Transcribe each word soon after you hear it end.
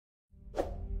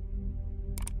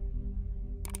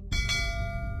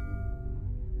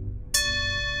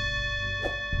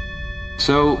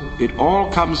So it all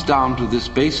comes down to this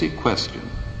basic question,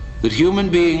 that human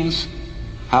beings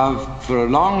have for a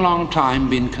long, long time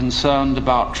been concerned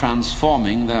about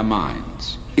transforming their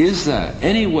minds. Is there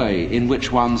any way in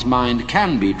which one's mind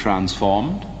can be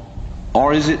transformed?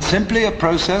 Or is it simply a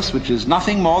process which is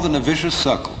nothing more than a vicious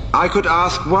circle? I could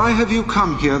ask, why have you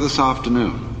come here this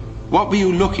afternoon? What were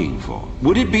you looking for?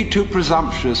 Would it be too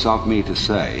presumptuous of me to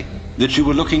say that you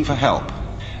were looking for help?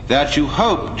 That you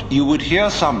hoped you would hear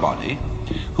somebody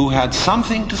who had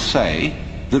something to say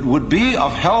that would be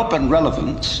of help and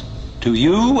relevance to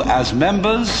you as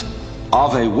members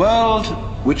of a world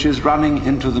which is running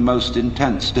into the most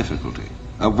intense difficulty.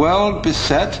 A world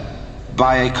beset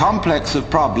by a complex of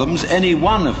problems, any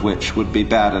one of which would be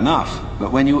bad enough.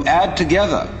 But when you add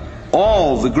together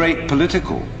all the great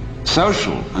political,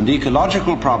 social, and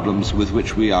ecological problems with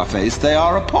which we are faced, they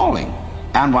are appalling.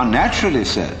 And one naturally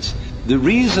says, the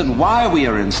reason why we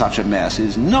are in such a mess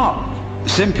is not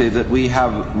simply that we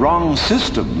have wrong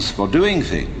systems for doing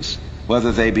things,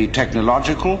 whether they be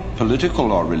technological,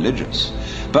 political, or religious,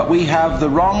 but we have the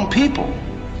wrong people.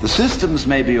 The systems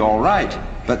may be all right,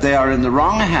 but they are in the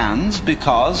wrong hands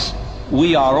because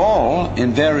we are all,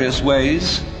 in various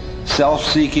ways,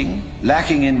 self-seeking,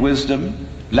 lacking in wisdom,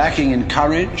 lacking in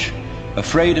courage,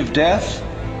 afraid of death,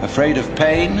 afraid of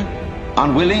pain,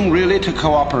 unwilling really to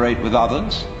cooperate with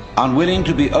others, unwilling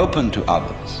to be open to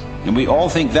others. And we all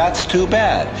think that's too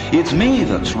bad. It's me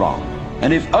that's wrong.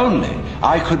 And if only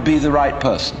I could be the right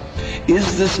person.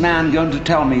 Is this man going to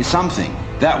tell me something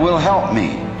that will help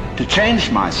me to change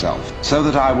myself so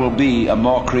that I will be a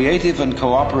more creative and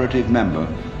cooperative member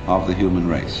of the human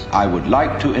race? I would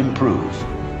like to improve.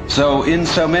 So in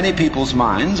so many people's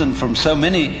minds and from so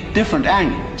many different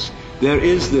angles, there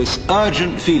is this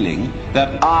urgent feeling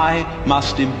that I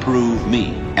must improve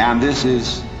me. And this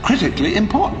is critically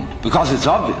important because it's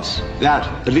obvious that,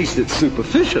 at least it's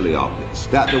superficially obvious,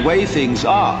 that the way things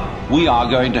are, we are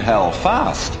going to hell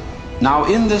fast. Now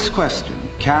in this question,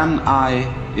 can I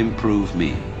improve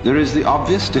me? There is the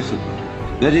obvious difficulty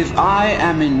that if I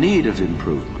am in need of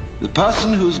improvement, the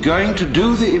person who's going to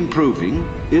do the improving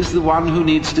is the one who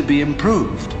needs to be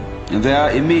improved. And there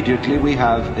immediately we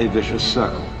have a vicious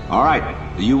circle. All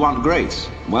right, you want grace?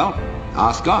 Well,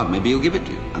 ask God, maybe he'll give it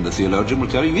to you. And the theologian will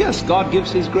tell you, yes, God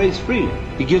gives his grace freely.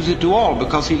 He gives it to all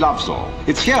because he loves all.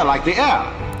 It's here like the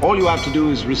air. All you have to do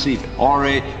is receive it. Or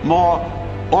a more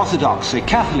orthodox, a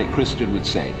Catholic Christian would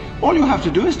say, all you have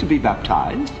to do is to be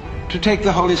baptized, to take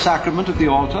the holy sacrament of the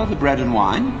altar, the bread and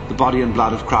wine, the body and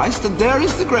blood of Christ, and there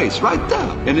is the grace right there.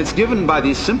 And it's given by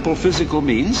these simple physical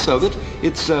means so that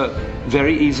it's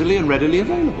very easily and readily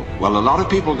available. Well, a lot of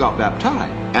people got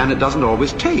baptized, and it doesn't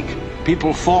always take.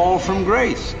 People fall from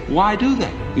grace. Why do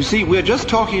they? You see, we're just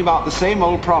talking about the same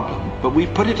old problem, but we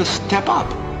put it a step up.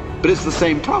 But it's the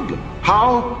same problem.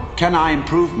 How can I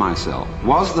improve myself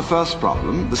was the first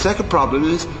problem. The second problem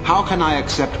is, how can I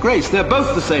accept grace? They're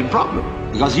both the same problem.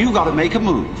 Because you've got to make a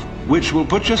move which will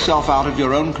put yourself out of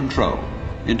your own control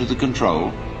into the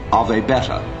control of a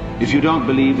better. If you don't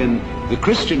believe in the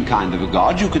Christian kind of a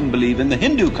God, you can believe in the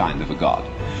Hindu kind of a God,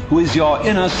 who is your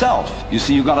inner self. You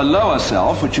see, you've got a lower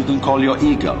self, which you can call your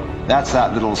ego. That's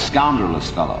that little scoundrelous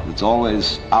fellow that's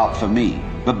always out for me.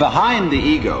 But behind the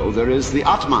ego, there is the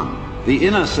Atman, the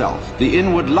inner self, the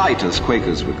inward light, as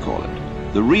Quakers would call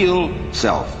it. The real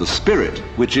self, the spirit,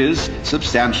 which is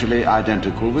substantially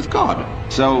identical with God.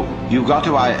 So you've got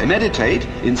to meditate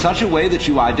in such a way that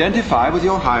you identify with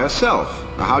your higher self.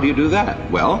 Now, how do you do that?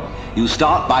 Well, you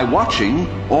start by watching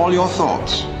all your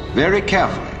thoughts very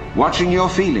carefully, watching your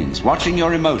feelings, watching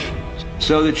your emotions,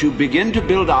 so that you begin to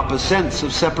build up a sense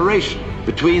of separation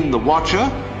between the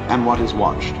watcher and what is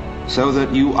watched, so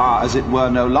that you are, as it were,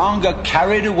 no longer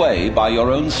carried away by your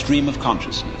own stream of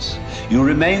consciousness. You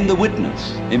remain the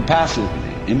witness,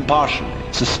 impassively, impartially,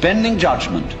 suspending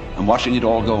judgment and watching it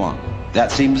all go on.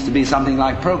 That seems to be something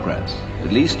like progress.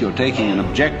 At least you're taking an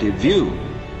objective view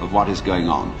of what is going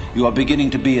on. You are beginning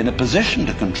to be in a position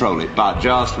to control it. But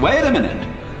just wait a minute.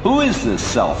 Who is this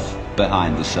self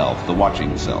behind the self, the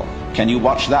watching self? Can you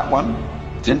watch that one?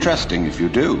 It's interesting if you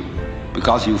do,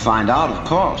 because you find out, of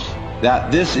course, that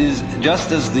this is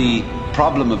just as the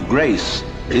problem of grace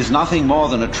is nothing more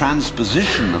than a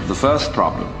transposition of the first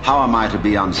problem. How am I to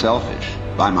be unselfish?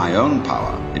 By my own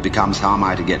power. It becomes, how am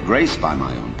I to get grace by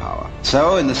my own power?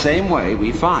 So in the same way,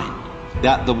 we find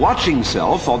that the watching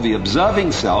self, or the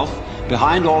observing self,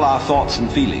 behind all our thoughts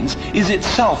and feelings, is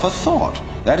itself a thought.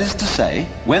 That is to say,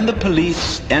 when the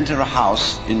police enter a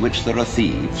house in which there are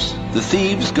thieves, the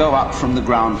thieves go up from the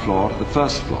ground floor to the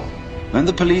first floor. When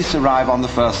the police arrive on the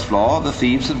first floor, the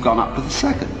thieves have gone up to the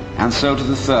second, and so to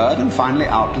the third, and finally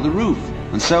out to the roof.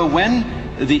 And so when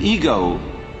the ego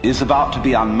is about to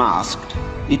be unmasked,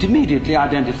 it immediately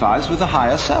identifies with the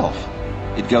higher self.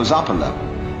 It goes up a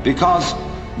level. Because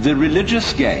the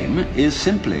religious game is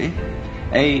simply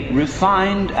a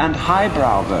refined and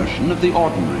highbrow version of the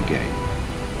ordinary game.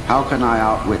 How can I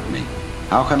outwit me?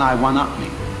 How can I one-up me?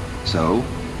 So,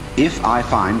 if I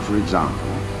find, for example,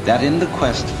 that in the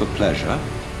quest for pleasure,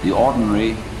 the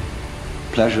ordinary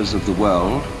pleasures of the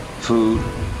world, food,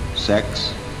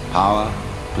 sex, power,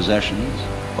 possessions,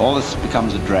 all this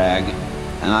becomes a drag,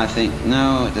 and I think,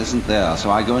 no, it isn't there. So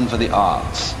I go in for the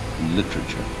arts,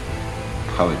 literature,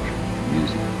 poetry,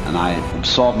 music, and I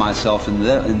absorb myself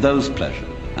in those pleasures.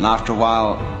 And after a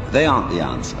while, they aren't the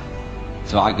answer.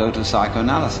 So I go to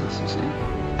psychoanalysis, you see.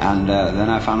 And then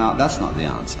I found out that's not the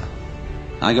answer.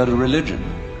 I go to religion.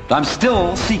 But I'm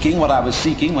still seeking what I was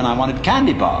seeking when I wanted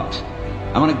candy bars.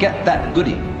 I want to get that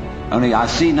goodie. Only I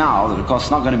see now that, of course,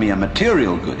 it's not going to be a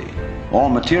material goodie. All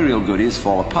material goodies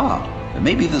fall apart. But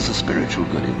maybe there's a spiritual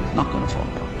goodie that's not going to fall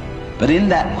apart. But in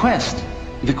that quest,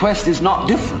 the quest is not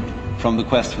different from the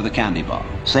quest for the candy bar.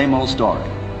 Same old story.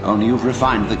 Only you've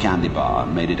refined the candy bar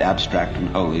and made it abstract and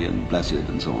holy and blessed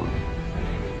and so on.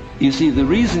 You see, the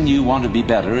reason you want to be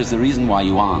better is the reason why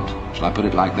you aren't. Shall I put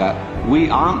it like that? We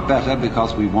aren't better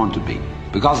because we want to be.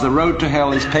 Because the road to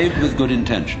hell is paved with good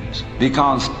intentions.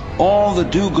 Because all the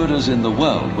do-gooders in the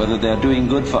world, whether they're doing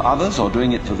good for others or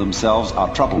doing it for themselves, are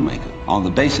troublemakers. On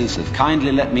the basis of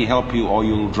kindly let me help you or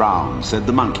you'll drown, said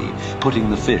the monkey,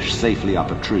 putting the fish safely up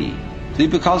a tree. See,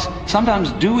 because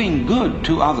sometimes doing good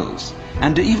to others,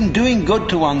 and even doing good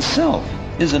to oneself,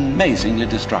 is amazingly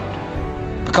destructive.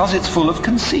 Because it's full of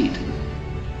conceit.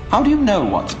 How do you know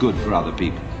what's good for other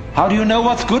people? How do you know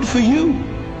what's good for you?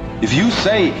 If you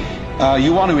say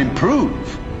you want to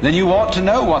improve, then you ought to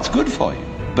know what's good for you.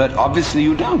 But obviously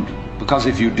you don't, because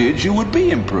if you did, you would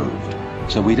be improved.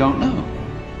 So we don't know.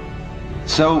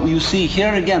 So you see,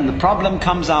 here again, the problem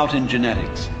comes out in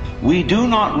genetics. We do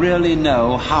not really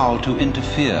know how to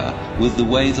interfere with the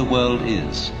way the world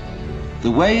is.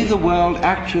 The way the world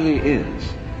actually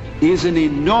is an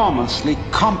enormously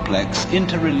complex,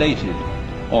 interrelated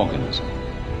organism.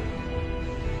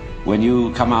 When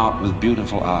you come out with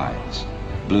beautiful eyes,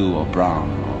 blue or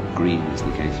brown or green as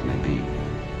the case may be,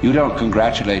 you don't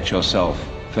congratulate yourself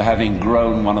for having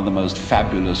grown one of the most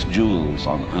fabulous jewels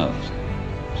on earth.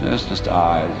 So it's just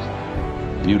eyes.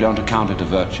 And you don't account it a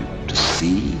virtue. To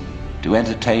see, to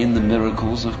entertain the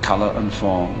miracles of color and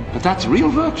form. But that's real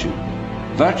virtue.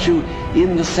 Virtue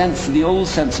in the sense, the old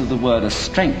sense of the word, as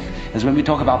strength, as when we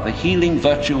talk about the healing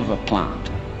virtue of a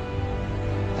plant.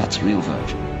 That's real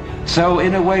virtue. So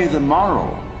in a way, the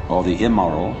moral or the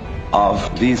immoral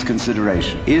of these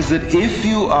considerations is that if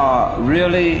you are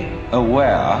really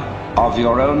aware of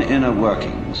your own inner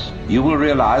workings, you will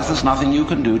realize there's nothing you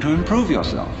can do to improve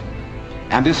yourself.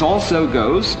 And this also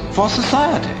goes for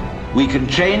society. We can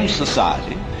change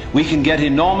society. We can get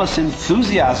enormous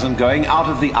enthusiasm going out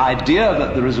of the idea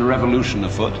that there is a revolution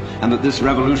afoot and that this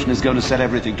revolution is going to set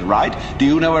everything to right. Do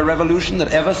you know a revolution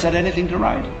that ever set anything to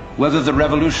right? Whether the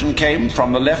revolution came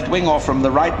from the left wing or from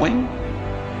the right wing?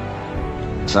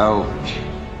 So,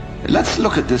 let's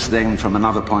look at this thing from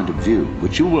another point of view,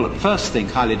 which you will at first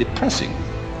think highly depressing.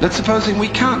 Let's supposing we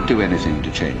can't do anything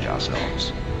to change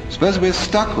ourselves. Suppose we're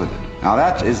stuck with it. Now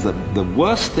that is the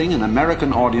worst thing an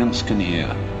American audience can hear.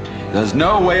 There's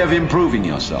no way of improving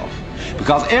yourself,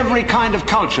 because every kind of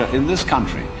culture in this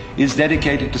country is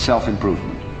dedicated to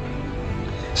self-improvement.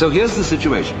 So here's the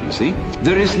situation, you see.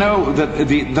 There is no,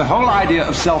 the whole idea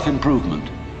of self-improvement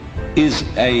is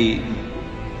a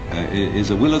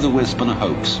will-o'-the-wisp and a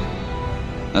hoax.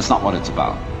 That's not what it's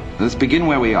about. Let's begin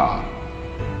where we are.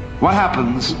 What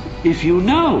happens if you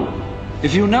know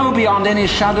beyond any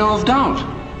shadow of doubt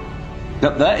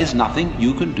that there is nothing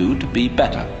you can do to be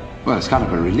better? Well, it's kind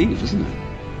of a relief, isn't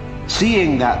it?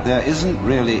 Seeing that there isn't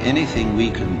really anything we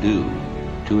can do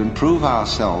to improve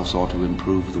ourselves or to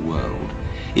improve the world.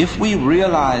 If we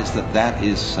realize that that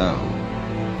is so,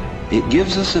 it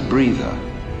gives us a breather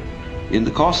in the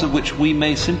course of which we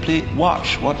may simply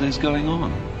watch what is going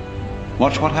on.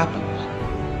 Watch what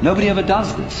happens. Nobody ever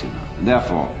does this, you know. And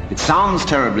therefore, it sounds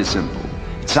terribly simple.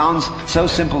 It sounds so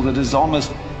simple that it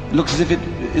almost looks as if it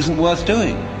isn't worth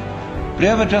doing. But you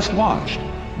ever just watched?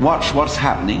 Watch what's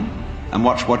happening and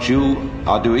watch what you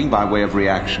are doing by way of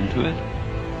reaction to it.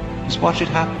 Just watch it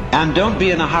happen. And don't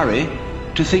be in a hurry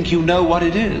to think you know what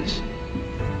it is.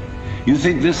 You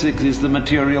think this is the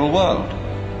material world.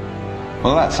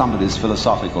 Well, that's somebody's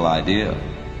philosophical idea.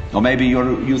 Or maybe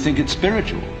you think it's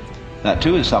spiritual. That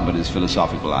too is somebody's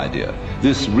philosophical idea.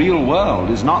 This real world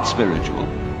is not spiritual.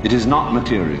 It is not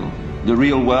material. The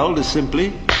real world is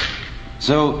simply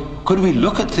So could we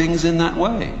look at things in that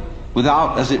way,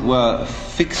 without, as it were,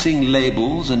 fixing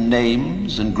labels and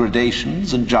names and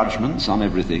gradations and judgments on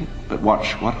everything? But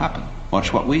watch what happens.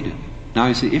 Watch what we do. Now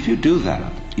you see, if you do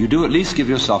that, you do at least give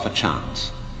yourself a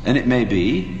chance. And it may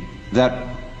be that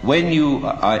when you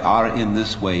are in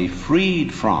this way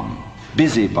freed from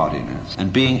busybodiness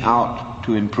and being out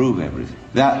to improve everything,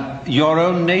 that your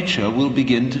own nature will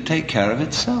begin to take care of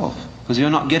itself, because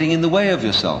you're not getting in the way of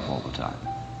yourself all the time.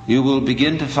 You will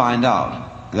begin to find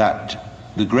out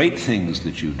that the great things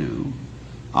that you do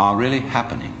are really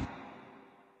happening